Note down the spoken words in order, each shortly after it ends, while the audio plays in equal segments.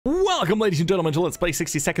Welcome, ladies and gentlemen, to Let's Play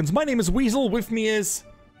 60 Seconds. My name is Weasel. With me is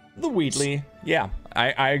the Wheatley. Yeah,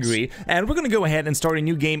 I agree. And we're going to go ahead and start a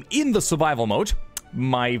new game in the survival mode.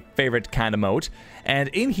 My favorite kind of mode. And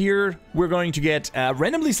in here, we're going to get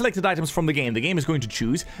randomly selected items from the game. The game is going to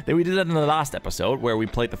choose. Then we did that in the last episode where we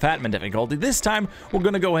played the Fatman difficulty. This time, we're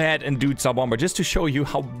going to go ahead and do Tsar Bomba just to show you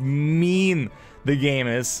how mean the game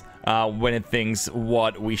is when it thinks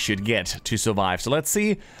what we should get to survive. So let's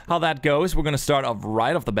see how that goes. We're going to start off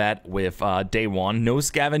right off the bat with day one. No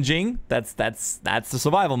scavenging. That's the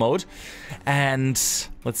survival mode. And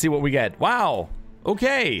let's see what we get. Wow.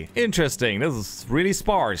 Okay, interesting. This is really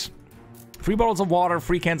sparse. 3 bottles of water,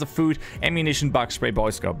 3 cans of food, ammunition, bug spray,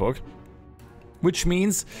 Boy Scout book. Which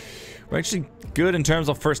means we're actually good in terms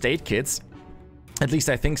of first aid kits. At least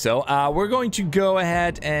I think so. We're going to go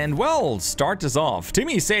ahead and, well, start this off.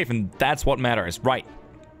 Timmy's safe, and that's what matters. Right.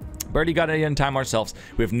 Barely got it in time ourselves.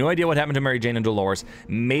 We have no idea what happened to Mary Jane and Dolores.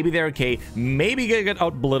 Maybe they're okay. Maybe they get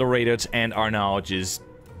obliterated and are now just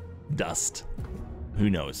dust.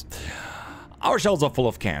 Who knows? Our shelves are full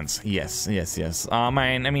of cans. Yes. I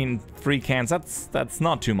mean, 3 cans, that's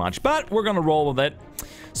not too much, but we're gonna roll with it.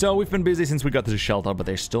 So we've been busy since we got to the shelter, but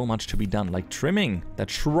there's still much to be done, like trimming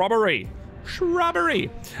that shrubbery.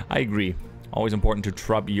 I agree. Always important to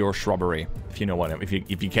shrub your shrubbery, if you know what,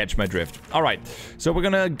 if you catch my drift. All right, so we're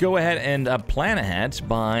gonna go ahead and plan ahead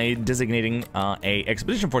by designating a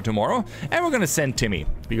expedition for tomorrow, and we're gonna send Timmy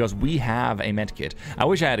because we have a medkit. I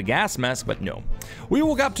wish I had a gas mask, but no. We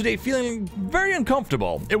woke up today feeling very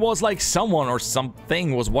uncomfortable. It was like someone or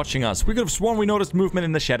something was watching us. We could have sworn we noticed movement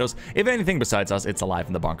in the shadows. If anything besides us, it's alive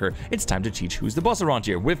in the bunker. It's time to teach who's the boss around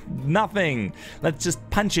here with nothing. Let's just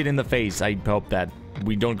punch it in the face. I hope that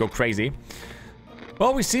we don't go crazy.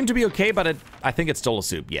 Well, we seem to be okay, but I think it stole a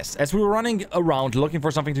soup, yes. As we were running around looking for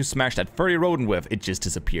something to smash that furry rodent with, it just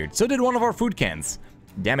disappeared. So did one of our food cans.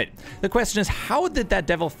 Damn it. The question is, how did that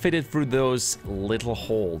devil fit it through those little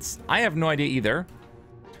holes? I have no idea either.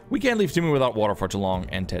 We can't leave Timmy without water for too long,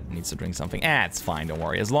 and Ted needs to drink something. It's fine, don't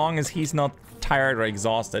worry. As long as he's not tired or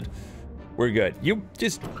exhausted, we're good. You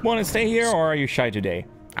just want to stay here, or are you shy today?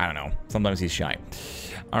 I don't know. Sometimes he's shy.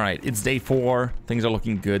 Alright, it's day 4. Things are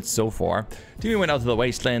looking good so far. Timmy went out to the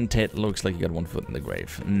wasteland. Ted looks like he got 1 foot in the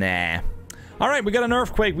grave. Nah. Alright, we got an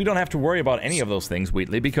earthquake. We don't have to worry about any of those things,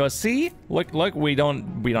 Wheatley, because see? Look, we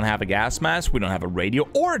don't have a gas mask, we don't have a radio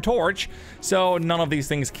or a torch, so none of these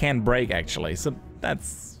things can break, actually. So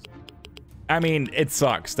that's... I mean, it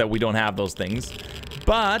sucks that we don't have those things,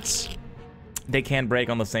 but they can break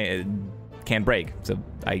on the same... Can't break. So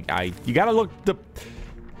you gotta look the...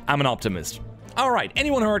 I'm an optimist. Alright,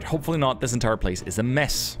 anyone hurt? Hopefully not. This entire place is a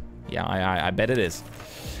mess. Yeah, I bet it is.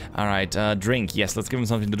 Alright, drink. Yes, let's give him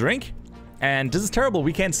something to drink. And this is terrible.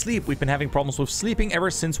 We can't sleep. We've been having problems with sleeping ever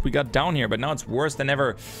since we got down here, but now it's worse than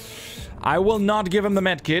ever. I will not give him the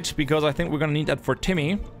med kit because I think we're gonna need that for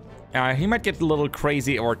Timmy. He might get a little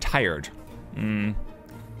crazy or tired.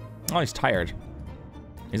 Oh, he's tired.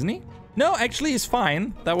 Isn't he? No, actually, he's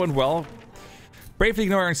fine. That went well. Bravely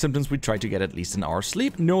ignoring symptoms, we tried to get at least an hour's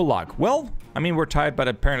sleep. No luck. Well, I mean, we're tired, but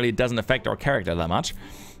apparently it doesn't affect our character that much.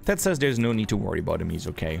 Ted says there's no need to worry about him. He's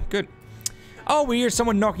okay. Good. Oh, we hear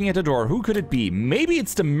someone knocking at the door. Who could it be? Maybe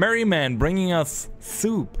it's the merry man bringing us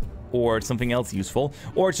soup or something else useful.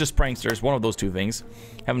 Or it's just pranksters. One of those 2 things.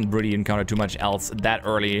 Haven't really encountered too much else that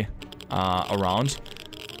early around.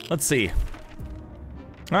 Let's see.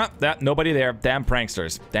 Nobody there. Damn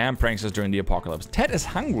pranksters. Damn pranksters during the apocalypse. Ted is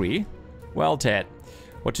hungry. Well, Ted,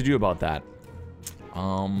 what to do about that?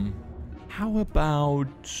 How about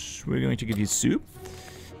we're going to give you soup?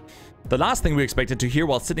 The last thing we expected to hear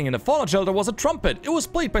while sitting in the fallout shelter was a trumpet. It was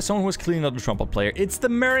played by someone who was cleaning up the trumpet player. It's the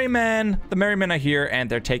merry man. The merry men are here, and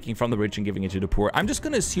they're taking from the rich and giving it to the poor. I'm just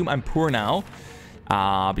going to assume I'm poor now,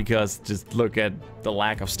 because just look at the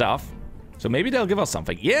lack of stuff. So maybe they'll give us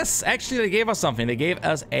something. Yes, actually, they gave us something. They gave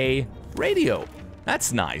us a radio.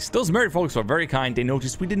 That's nice. Those merry folks were very kind. They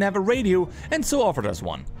noticed we didn't have a radio and so offered us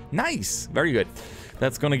one. Nice. Very good.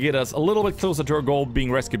 That's going to get us a little bit closer to our goal,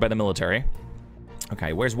 being rescued by the military.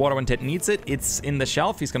 Okay, where's water when Ted needs it? It's in the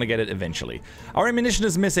shelf. He's going to get it eventually. Our ammunition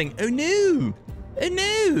is missing. Oh no. Oh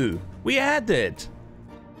no. We had it.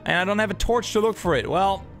 And I don't have a torch to look for it.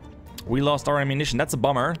 Well, we lost our ammunition. That's a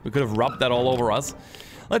bummer. We could have rubbed that all over us.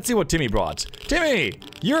 Let's see what Timmy brought. Timmy,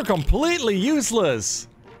 you're completely useless.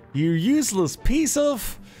 You useless piece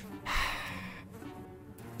of...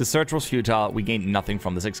 The search was futile. We gained nothing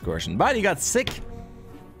from this excursion. But he got sick.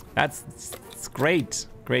 That's great.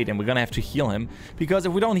 Great. And we're going to have to heal him. Because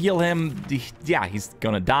if we don't heal him, yeah, he's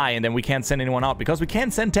going to die. And then we can't send anyone out. Because we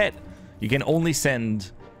can't send Ted. You can only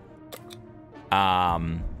send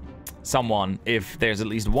someone if there's at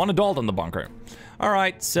least one adult in the bunker.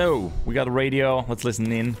 Alright, so we got a radio. Let's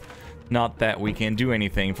listen in. Not that we can do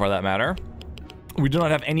anything for that matter. We do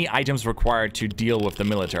not have any items required to deal with the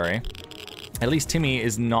military. At least Timmy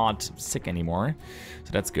is not sick anymore.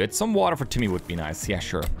 So that's good. Some water for Timmy would be nice. Yeah,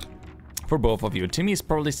 sure. For both of you. Timmy is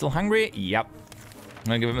probably still hungry. Yep. I'm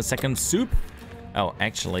gonna give him a second soup. Oh,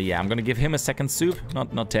 actually, yeah, I'm gonna give him a second soup.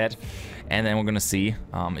 Not Ted. And then we're gonna see.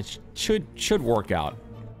 It should work out.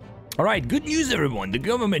 Alright, good news everyone, the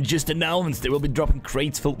government just announced they will be dropping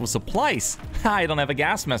crates filled with supplies. I don't have a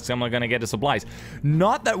gas mask, so I'm not gonna get the supplies.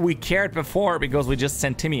 Not that we cared before because we just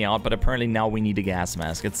sent Timmy out, but apparently now we need a gas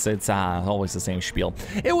mask. It's always the same spiel.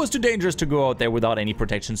 It was too dangerous to go out there without any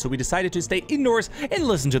protection, so we decided to stay indoors and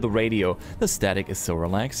listen to the radio. The static is so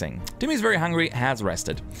relaxing. Timmy's very hungry, has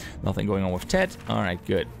rested. Nothing going on with Ted. Alright,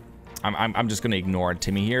 good. I'm just gonna ignore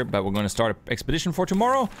Timmy here, but we're gonna start an expedition for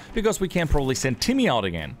tomorrow because we can probably send Timmy out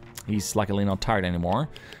again. He's luckily not tired anymore.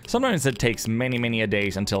 Sometimes it takes many a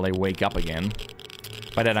days until they wake up again.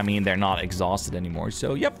 By that I mean they're not exhausted anymore.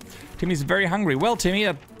 So yep, Timmy's very hungry. Well, Timmy,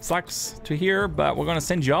 that sucks to hear, but we're gonna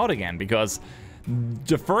send you out again because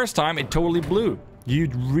the first time it totally blew. You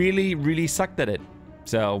really sucked at it.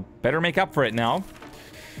 So better make up for it now.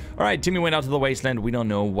 Alright, Timmy went out to the wasteland. We don't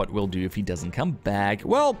know what we'll do if he doesn't come back.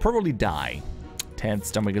 Well, probably die. Ted's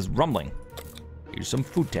stomach is rumbling. Here's some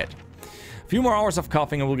food, Ted. A few more hours of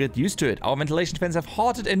coughing and we'll get used to it. Our ventilation fans have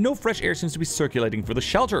halted and no fresh air seems to be circulating through the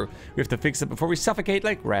shelter. We have to fix it before we suffocate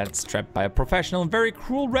like rats trapped by a professional and very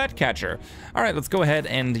cruel rat catcher. Alright, let's go ahead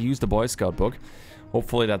and use the Boy Scout book.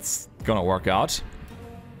 Hopefully that's gonna work out.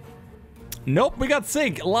 Nope, we got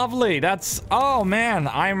sick. Lovely. That's... Oh man,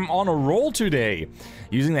 I'm on a roll today.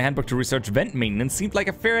 Using the handbook to research vent maintenance seemed like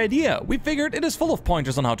a fair idea. We figured it is full of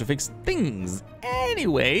pointers on how to fix things.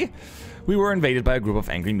 Anyway, we were invaded by a group of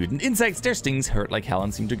angry mutant insects. Their stings hurt like hell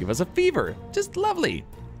and seemed to give us a fever. Just lovely.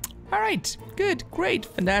 Alright, good, great,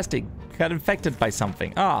 fantastic. Got infected by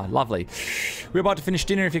something. Ah, lovely. We're about to finish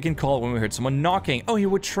dinner if you can call when we heard someone knocking. Oh, he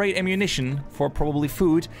would trade ammunition for probably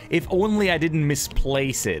food. If only I didn't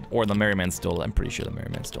misplace it. Or the Merryman stole it. I'm pretty sure the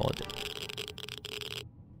Merryman stole it.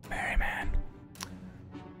 Merryman.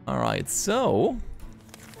 Alright, so...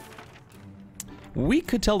 we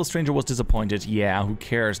could tell the stranger was disappointed. Yeah, who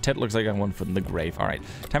cares? Ted looks like I one foot in the grave. Alright,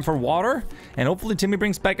 time for water. And hopefully Timmy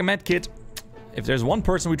brings back a med kit. If there's one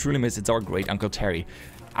person we truly miss, it's our great Uncle Terry.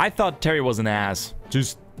 I thought Terry was an ass.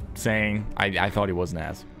 Just saying. I thought he was an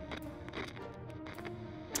ass.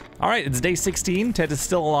 Alright, it's day 16. Ted is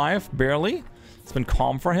still alive. Barely. It's been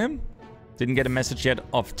calm for him. Didn't get a message yet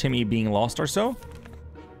of Timmy being lost or so.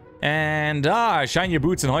 And, shine your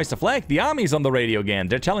boots and hoist a flag. The army's on the radio again.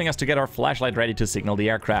 They're telling us to get our flashlight ready to signal the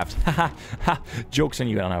aircraft. Haha, joke's on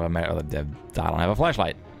you. I don't have a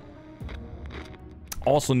flashlight.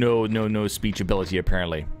 Also, no speech ability,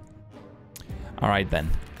 apparently. Alright, then.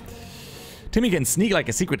 Timmy can sneak like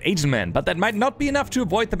a secret agent man, but that might not be enough to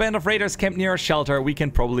avoid the band of raiders camped near our shelter. We can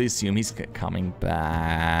probably assume he's coming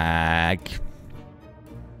back.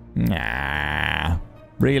 Nah.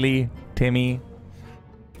 Really? Timmy?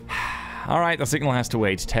 Alright, the signal has to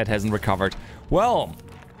wait. Ted hasn't recovered. Well,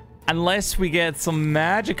 unless we get some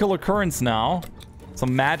magical occurrence now,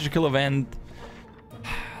 some magical event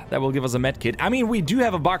that will give us a med kit. I mean, we do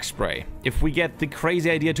have a bug spray. If we get the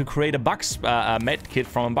crazy idea to create a med kit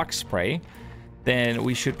from a bug spray, then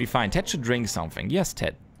we should be fine. Ted should drink something. Yes,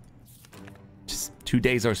 Ted. Just 2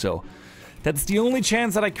 days or so. That's the only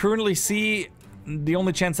chance that I currently see. The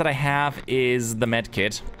only chance that I have is the med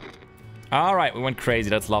kit. All right, we went crazy.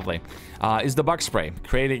 That's lovely. Is the bug spray.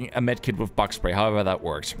 Creating a med kit with bug spray. However that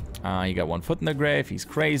works. You got 1 foot in the grave. He's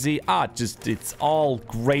crazy. It's all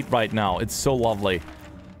great right now. It's so lovely.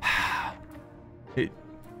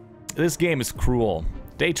 This game is cruel.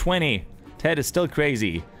 Day 20. Ted is still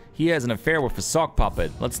crazy. He has an affair with a sock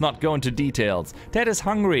puppet. Let's not go into details. Ted is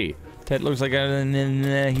hungry. Ted looks like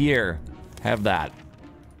a... here. Have that.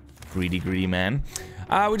 Greedy man.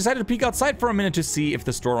 We decided to peek outside for a minute to see if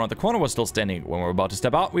the store around the corner was still standing. When we were about to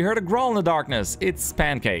step out, we heard a growl in the darkness. It's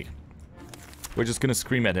Pancake. We're just gonna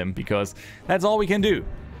scream at him because that's all we can do.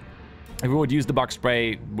 If we would use the bug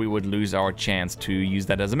spray, we would lose our chance to use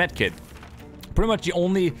that as a med kit. Pretty much the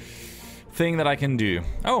only thing that I can do.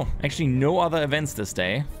 Oh, actually no other events this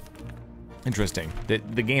day. Interesting. The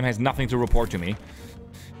game has nothing to report to me.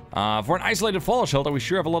 For an isolated fallout shelter, we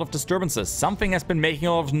sure have a lot of disturbances. Something has been making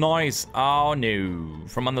a lot of noise. Oh no,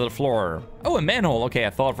 from under the floor. Oh, a manhole. Okay, I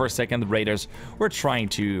thought for a second the raiders were trying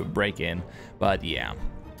to break in. But yeah,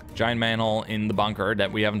 giant manhole in the bunker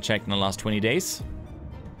that we haven't checked in the last 20 days.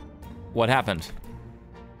 What happened?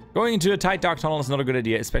 Going into a tight dark tunnel is not a good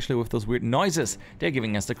idea, especially with those weird noises. They're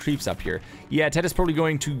giving us the creeps up here. Yeah, Ted is probably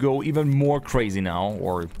going to go even more crazy now,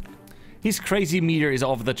 or his crazy meter is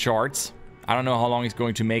off the charts. I don't know how long he's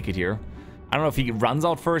going to make it here. I don't know if he runs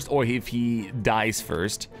out first or if he dies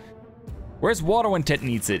first. Where's water when Ted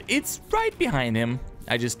needs it? It's right behind him.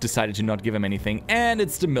 I just decided to not give him anything, and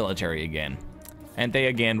it's the military again. And they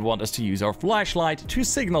again want us to use our flashlight to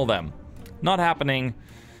signal them. Not happening.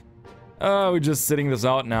 We're just sitting this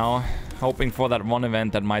out now, hoping for that one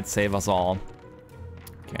event that might save us all.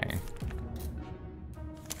 Okay.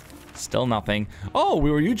 Still nothing. Oh,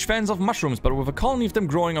 we were huge fans of mushrooms, but with a colony of them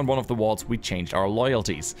growing on one of the walls, we changed our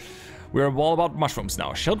loyalties. We're all about mushrooms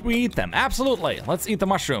now. Should we eat them? Absolutely. Let's eat the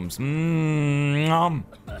mushrooms.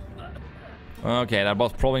 Okay, that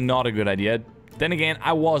was probably not a good idea. Then again,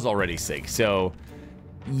 I was already sick, so...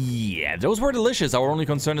 yeah, those were delicious. Our only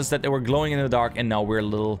concern is that they were glowing in the dark, and now we're a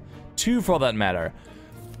little... too for that matter.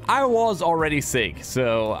 I was already sick,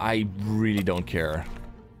 so I really don't care,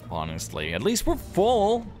 honestly. At least we're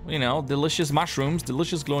full, you know, delicious mushrooms,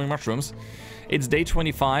 delicious glowing mushrooms. It's day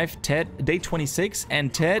 25, day 26,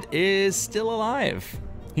 and Ted is still alive.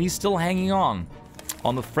 He's still hanging on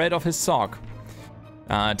the thread of his sock.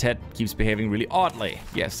 Ted keeps behaving really oddly.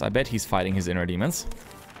 Yes, I bet he's fighting his inner demons.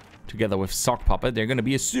 Together with Sock Puppet, they're gonna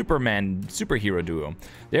be a superhero duo.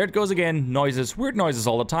 There it goes again. Noises, weird noises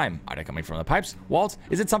all the time. Are they coming from the pipes? Walls?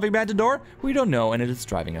 Is it something behind the door? We don't know, and it is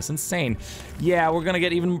driving us insane. Yeah, we're gonna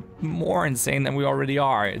get even more insane than we already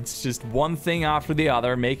are. It's just one thing after the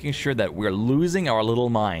other, making sure that we're losing our little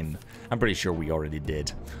mind. I'm pretty sure we already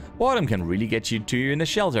did. Boredom can really get you in a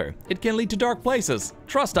shelter. It can lead to dark places.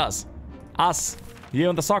 Trust us. Us. You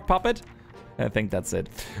and the Sock Puppet? I think that's it.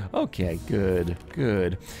 Okay, good,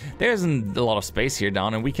 good. There's a lot of space here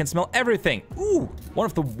down, and we can smell everything. Ooh, one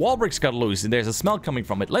of the wall bricks got loose, and there's a smell coming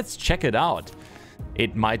from it. Let's check it out.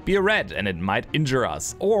 It might be a red, and it might injure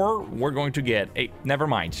us. Or we're going to get a... never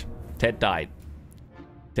mind. Ted died.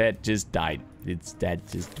 Ted just died.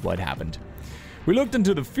 That's just what happened. We looked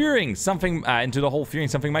into the fearing, into the whole fearing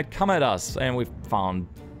something might come at us, and we found...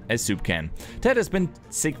 a soup can. Ted has been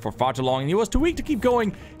sick for far too long and he was too weak to keep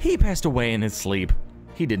going. He passed away in his sleep.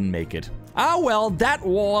 He didn't make it. Ah well, that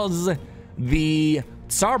was the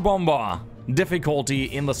Tsar Bomba difficulty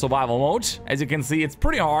in the survival mode. As you can see, it's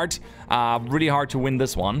pretty hard. Really hard to win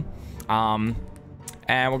this one. And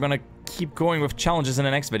we're gonna keep going with challenges in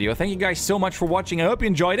the next video. Thank you guys so much for watching. I hope you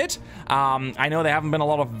enjoyed it. I know there haven't been a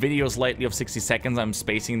lot of videos lately of 60 seconds. I'm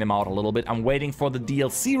spacing them out a little bit. I'm waiting for the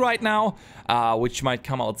DLC right now, which might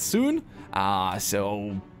come out soon.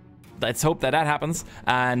 So let's hope that happens.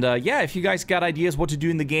 And yeah, if you guys got ideas what to do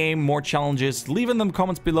in the game, more challenges, leave in the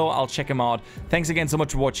comments below. I'll check them out. Thanks again so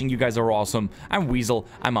much for watching. You guys are awesome. I'm Weasel.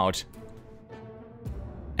 I'm out.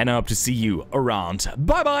 And I hope to see you around.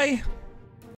 Bye-bye!